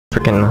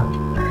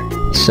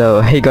freaking.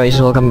 So hey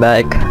guys, welcome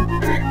back.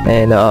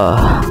 And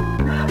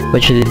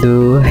what should I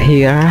do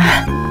here?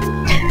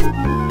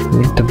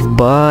 Need to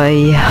buy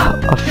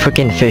a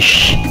freaking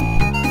fish.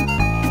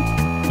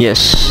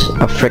 Yes,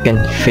 a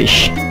freaking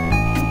fish.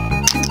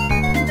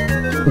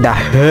 The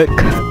heck?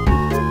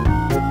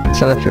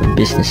 It's none of your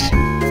business.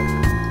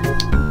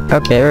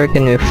 Okay, where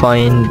can we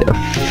find a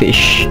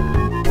fish?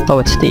 Oh,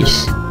 what's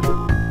this?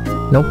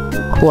 Nope.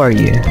 Who are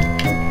you?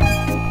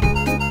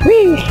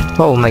 Whee!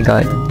 Oh my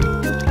god.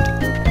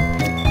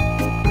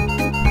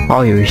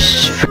 Oh, you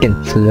freaking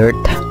flirt.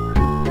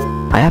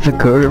 I have a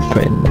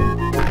girlfriend.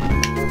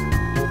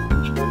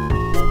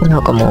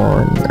 Oh, come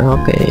on.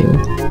 Okay.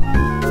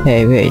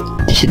 Hey, wait.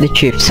 This is the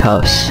chief's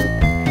house.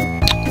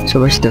 So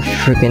where's the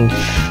freaking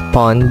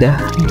pond?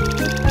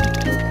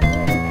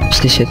 Is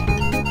this it?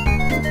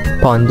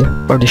 Pond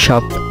or the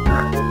shop?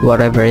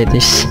 Whatever it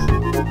is.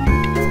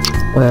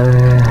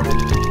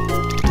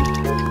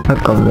 Oh,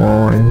 come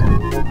on.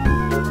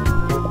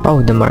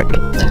 Oh, the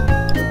market.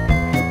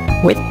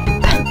 Wait.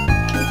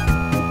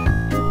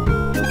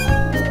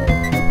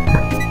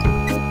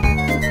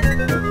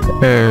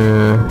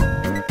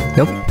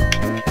 Nope.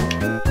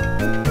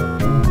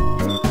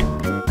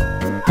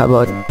 How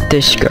about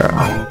this girl?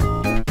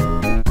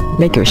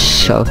 Make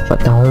yourself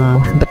at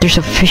home. But there's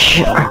a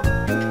fish.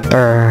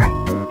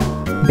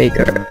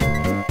 Baker.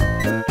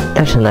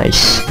 That's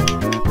nice.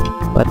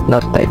 But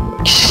not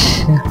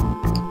types.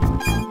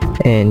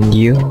 And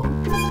you?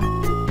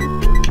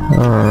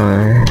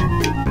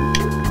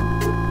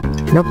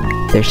 Nope.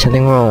 There's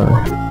something wrong.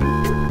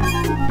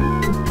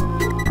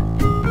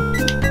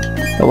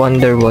 I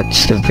wonder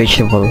what's the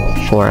vegetable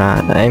for.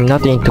 I'm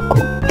not into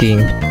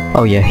cooking.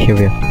 Oh yeah, here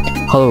we are.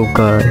 Hello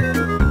guy.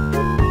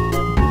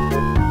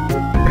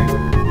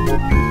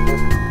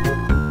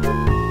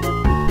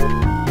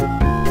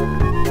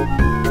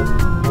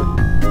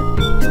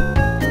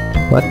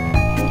 What?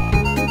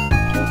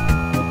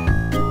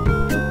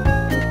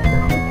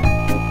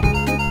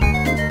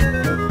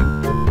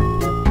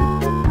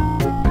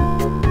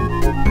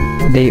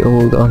 Day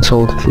old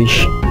unsold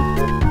fish.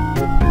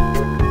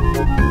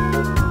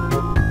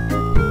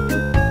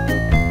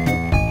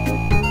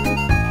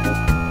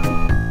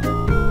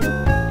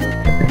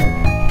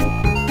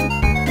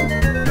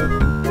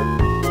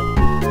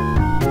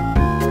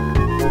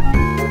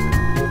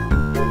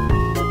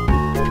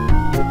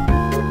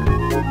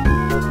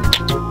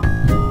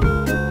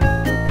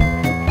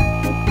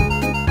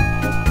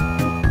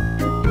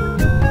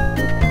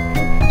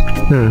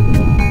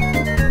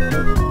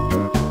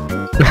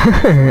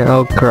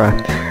 Oh crap.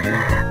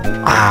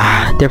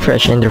 They're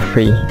fresh and they're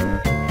free.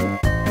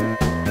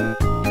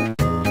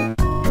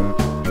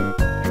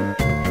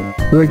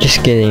 We're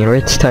just kidding,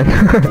 right Stahn?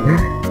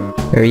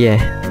 Oh yeah.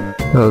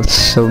 Well,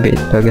 so be it.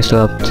 I guess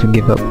I'll have to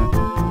give up.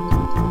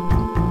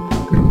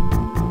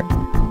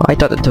 I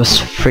thought it was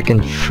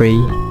freaking free.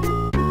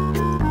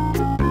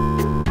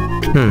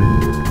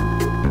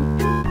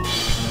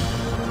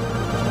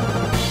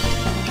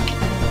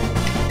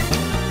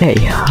 Hey,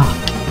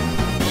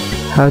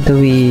 how do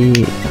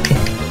we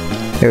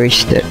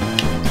erase that?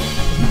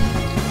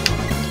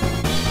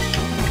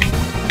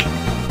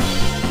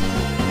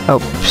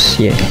 Oops,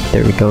 yeah,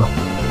 there we go.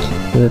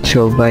 Let's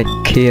go back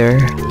here.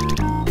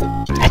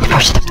 And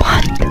where's the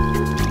pond?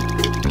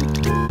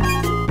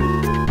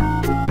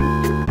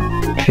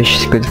 Fish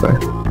is good for.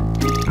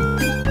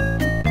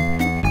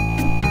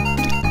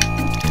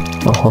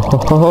 Oh ho ho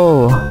ho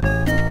ho!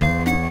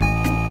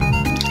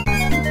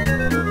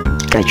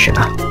 Gotcha.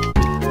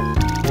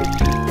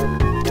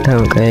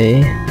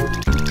 Okay.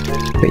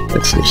 Wait,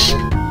 what's this?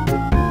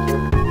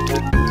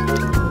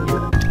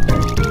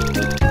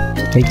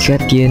 I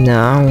got you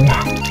now.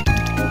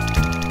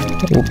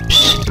 Oops.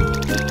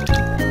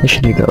 Where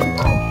should we go?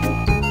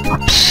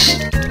 Oops.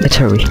 Let's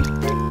hurry.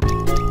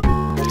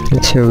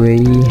 Let's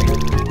hurry.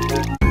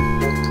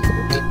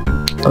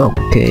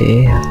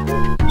 Okay.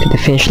 To the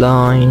finish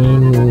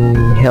line.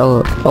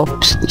 Hell.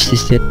 Oops. This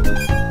is it.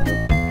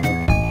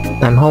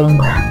 I'm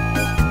home.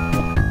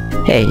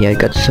 Hey, I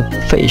got some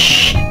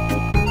fish.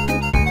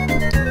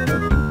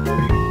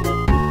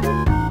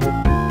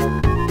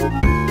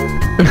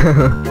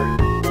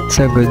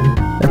 So good.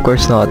 Of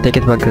course not. Take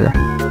it back there.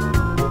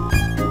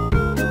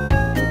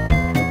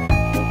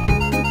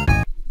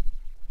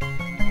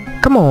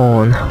 Come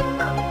on.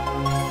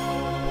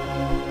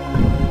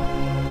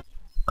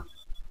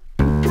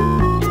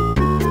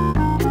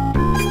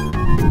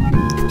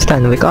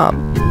 Stahn, wake up.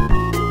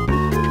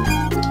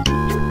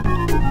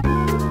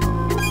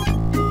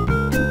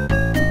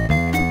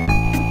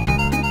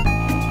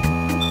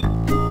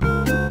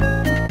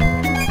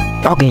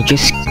 Okay,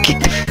 just kick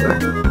the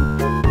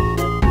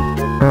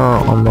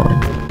oh, come on.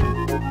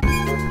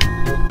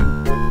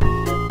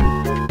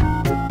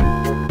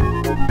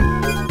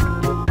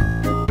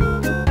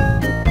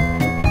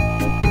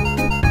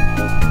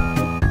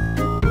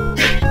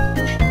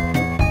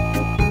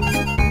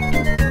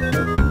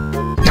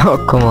 Oh,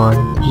 come on.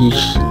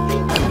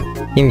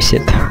 He missed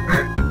it.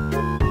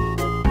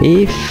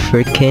 He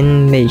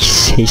freaking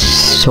missed his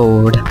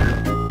sword.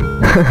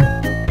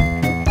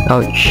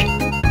 Ouch.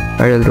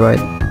 Are you right?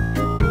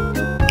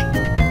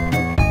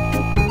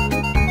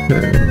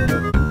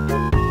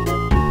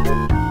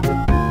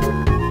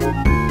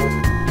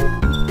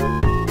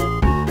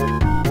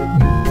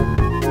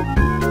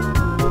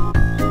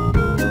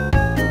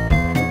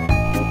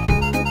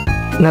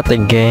 Not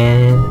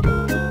again.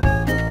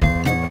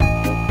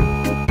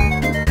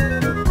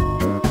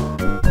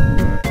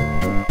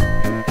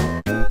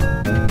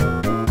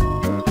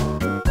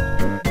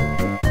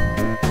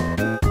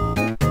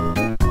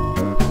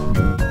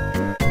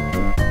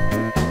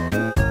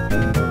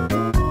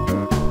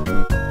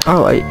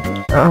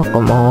 Oh,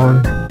 come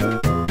on. I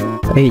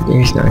hate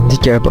things now. Be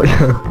careful.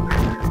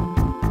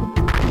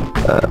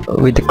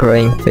 With the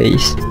crying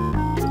face.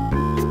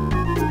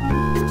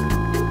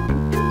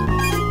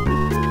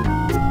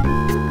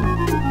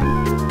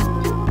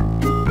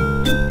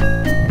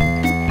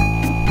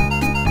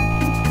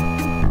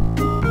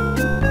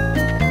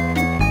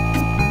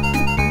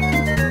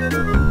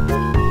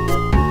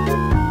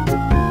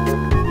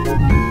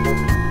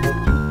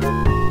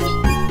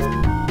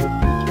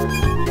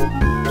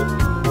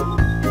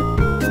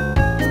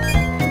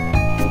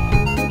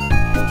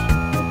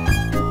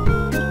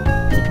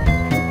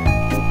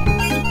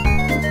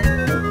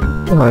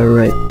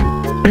 Alright.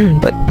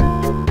 But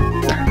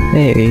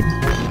hey,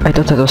 I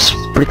thought that was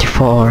pretty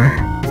far.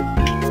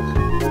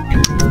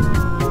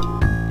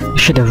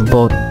 Should have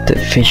bought the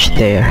fish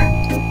there.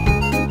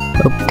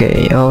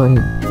 Okay, oh,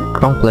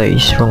 wrong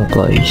place.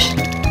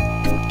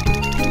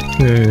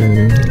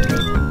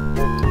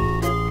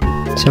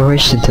 So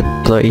where's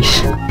that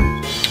place?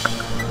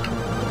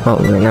 Oh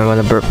man, I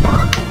wanna burp.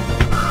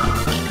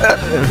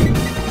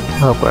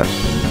 Oh crap.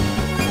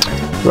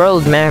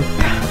 World map.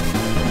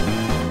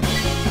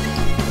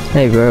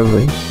 Hey, where are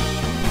we?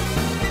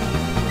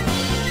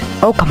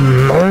 Oh,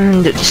 come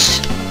on, that's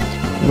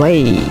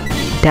way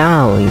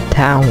down.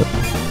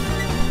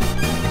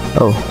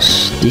 Oh,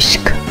 disc.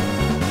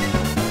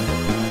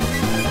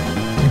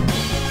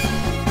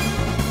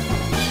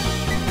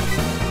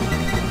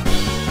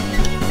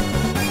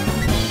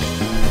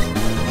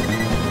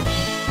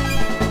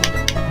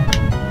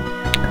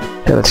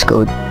 Okay, let's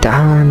go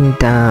down.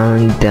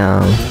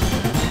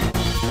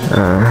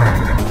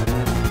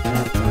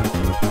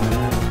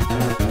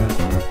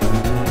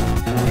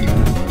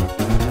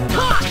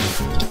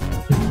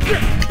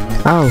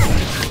 Ow!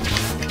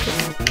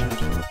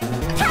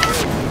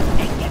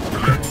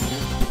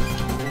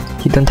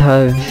 You don't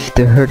have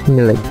to hurt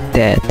me like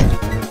that.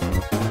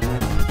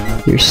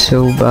 You're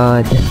so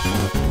bad.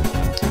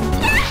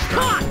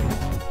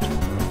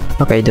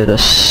 Okay, do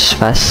this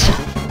fast.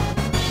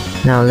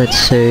 Now let's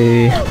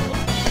see.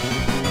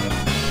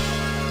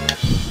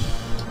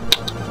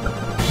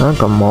 Oh,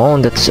 come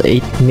on, that's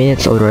 8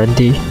 minutes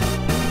already.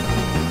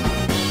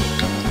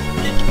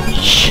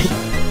 Shit.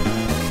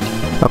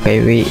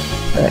 Okay,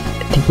 I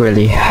think we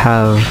really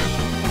have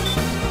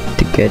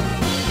to get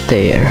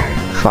there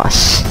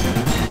fast.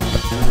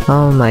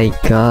 Oh my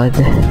god.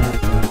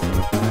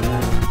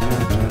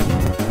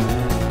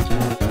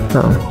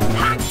 Oh.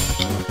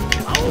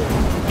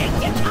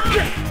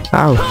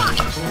 Ow.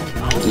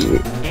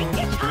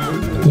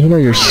 You know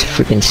you're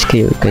freaking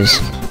skilled because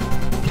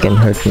you can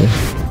hurt me.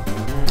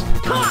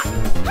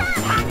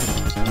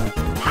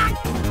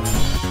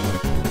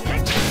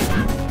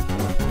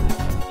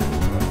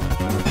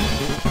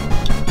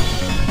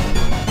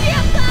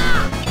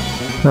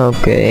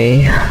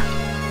 Okay.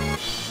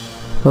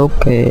 Oh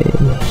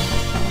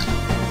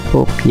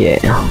yeah.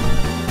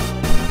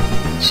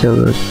 So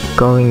we're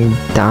going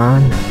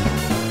down.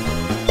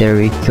 There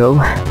we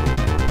go.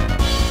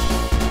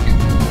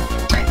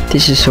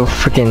 This is so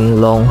freaking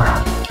long.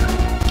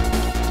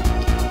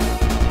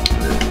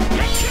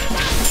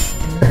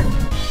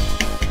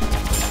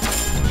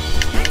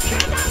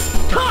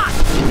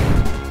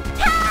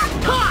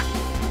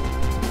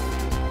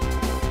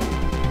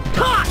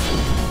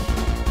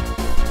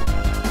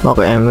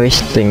 Okay, I'm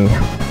wasting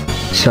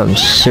some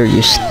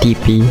serious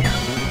TP,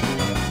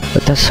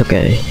 but that's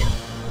okay.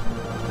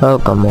 Oh,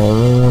 come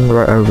on,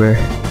 where are we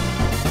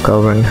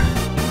going?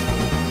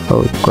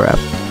 Oh crap,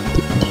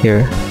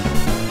 here.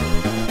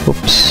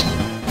 Oops.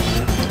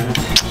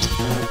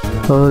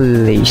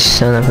 Holy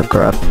son of a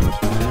crap.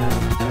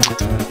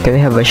 Can we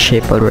have a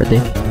shape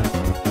already?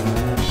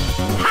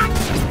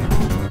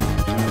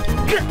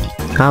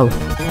 Ow.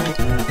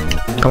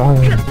 Come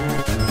on.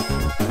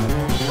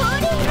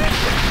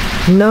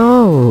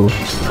 No!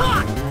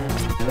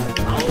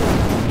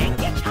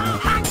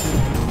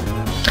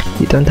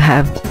 You don't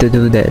have to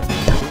do that.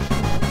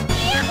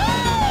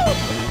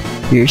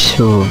 You're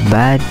so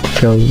bad,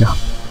 Philia.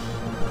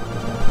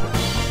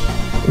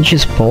 You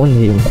just spawned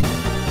him.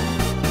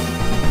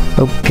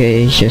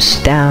 Okay,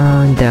 just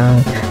down.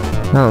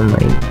 Oh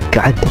my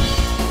god.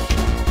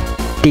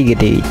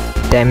 Diggity,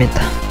 damn it.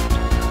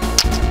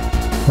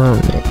 Oh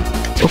man.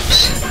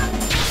 Oops.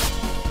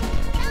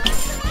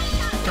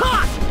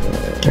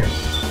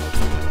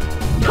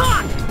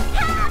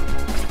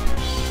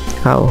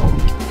 How?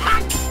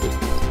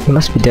 He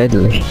must be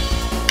deadly.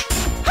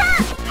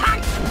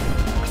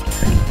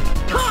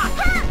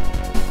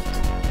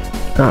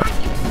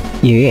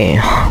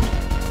 Yeah.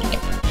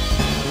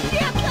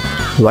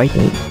 Right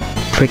in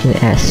freaking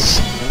ass.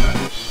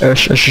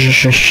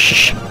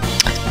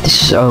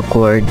 This is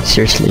awkward,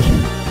 seriously.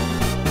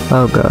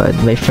 Oh god,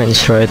 my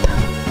friend's right.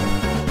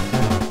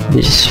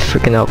 This is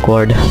freaking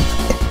awkward.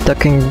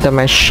 Talking to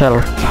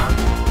myself.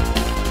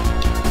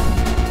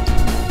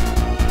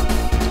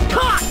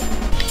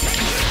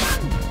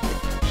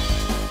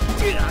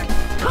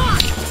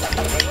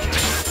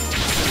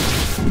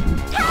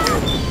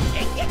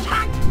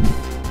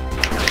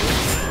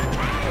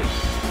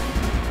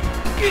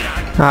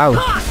 Ow!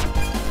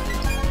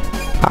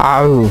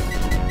 Ow!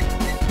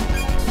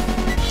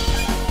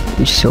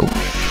 You're so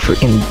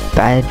freaking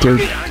bad, dude.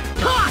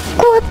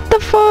 What the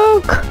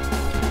fuck?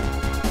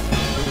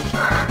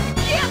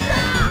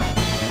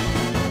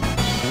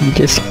 You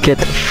just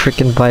get a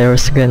freaking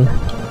virus again.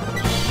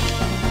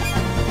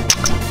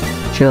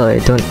 I feel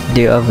like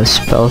do you have a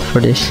spell for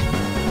this?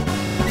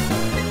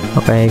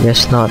 Okay, I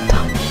guess not.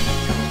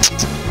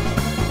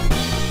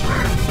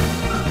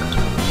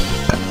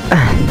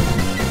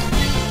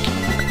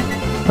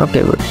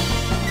 Okay, but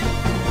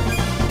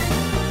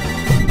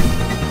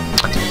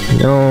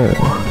no.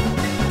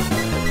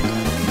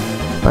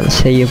 Let's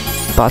say you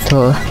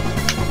bottle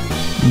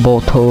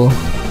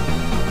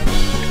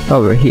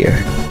over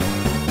here.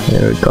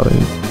 And we're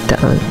going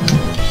down.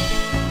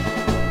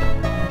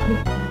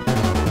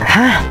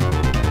 Huh?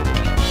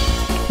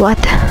 What?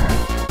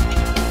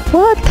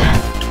 What?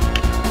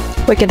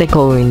 Why can't I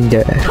go in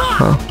there?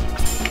 Huh?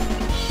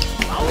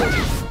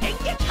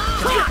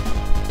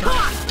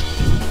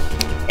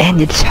 And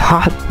it's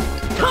hot.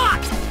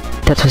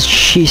 That's what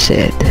she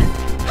said.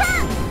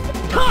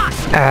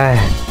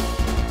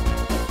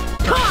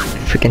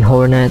 Freaking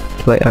hornet,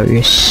 why are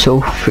you so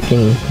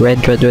freaking red?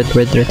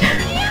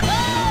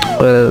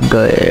 Oh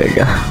god.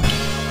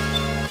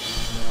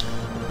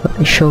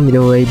 Show me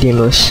the way,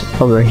 Dymlos.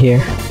 Over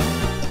here.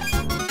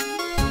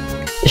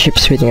 The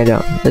ship's waiting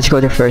down. Let's go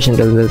there first and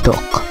then we'll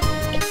talk.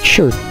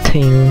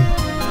 Shooting.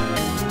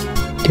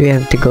 Do we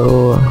have to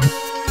go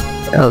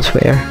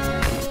elsewhere?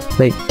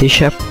 Like this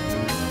ship?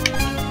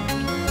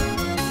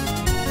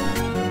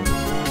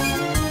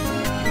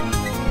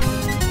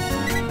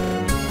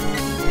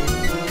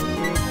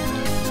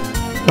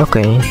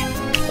 Okay,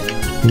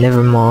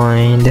 never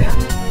mind,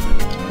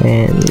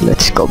 and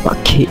let's go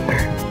back here.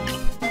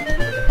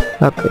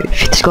 Okay,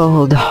 it's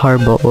called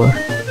Harbor,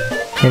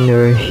 and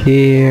we're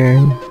here.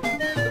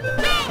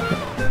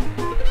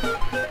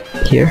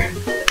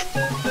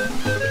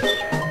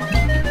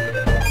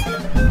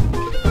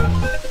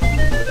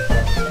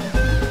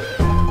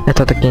 I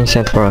thought the king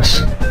sent for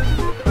us.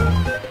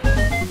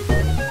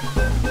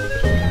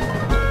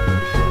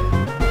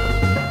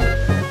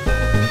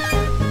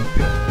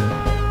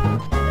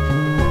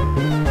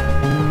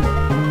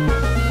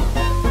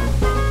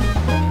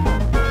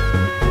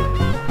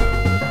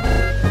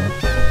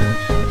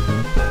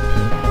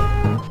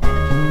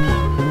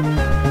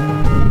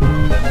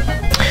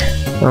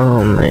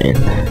 Oh man.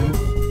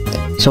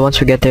 So once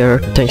we get there,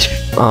 thanks.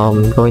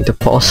 Going to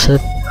pause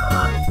it.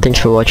 Thanks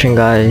for watching,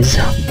 guys.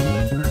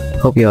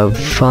 Hope you have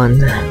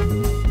fun.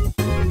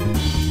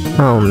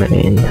 Oh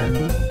man.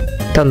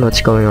 Tell me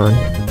what's going on.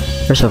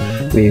 First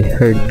off, we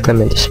heard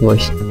Clementi's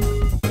voice.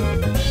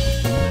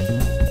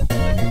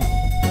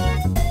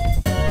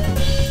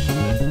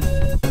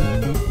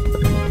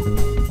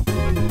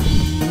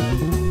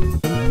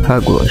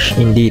 Hogwash,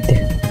 indeed.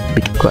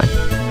 Big one.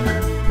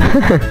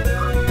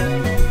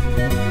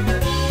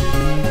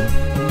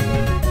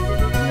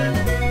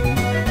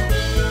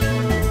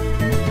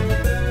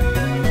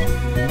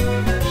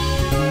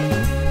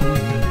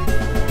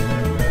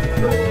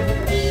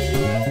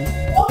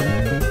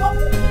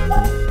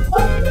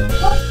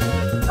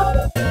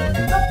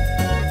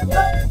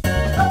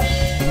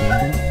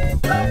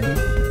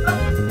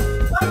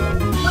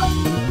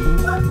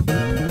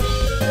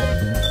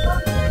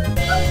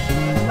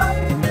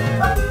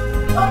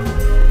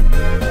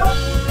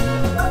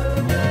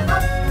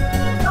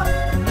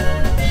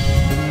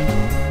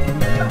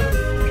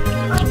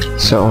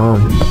 So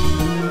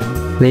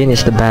Lane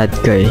is the bad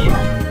guy.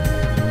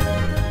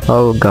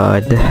 Oh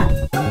god.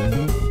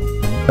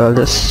 Well,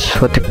 that's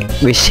what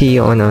we see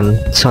on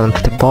some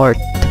of the part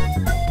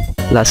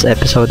last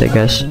episode, I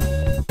guess.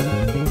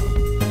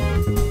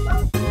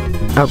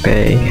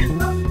 Okay,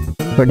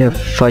 where the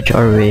fudge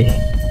are we?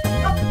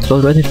 It's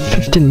already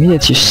 15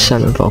 minutes, you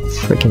son of a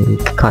freaking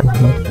cunt.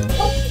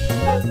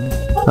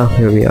 Oh,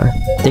 here we are.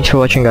 Thanks for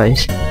watching,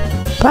 guys.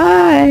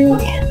 Bye.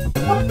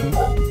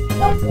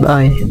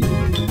 Bye.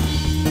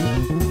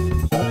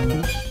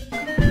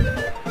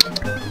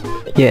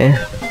 Yeah.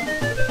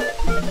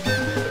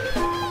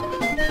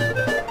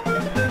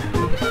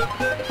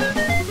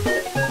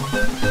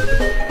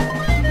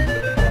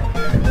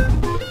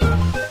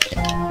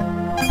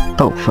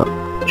 Oh fuck.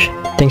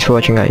 Thanks for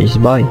watching, guys.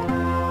 Bye.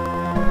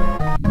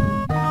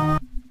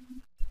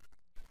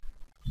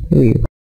 Ooh.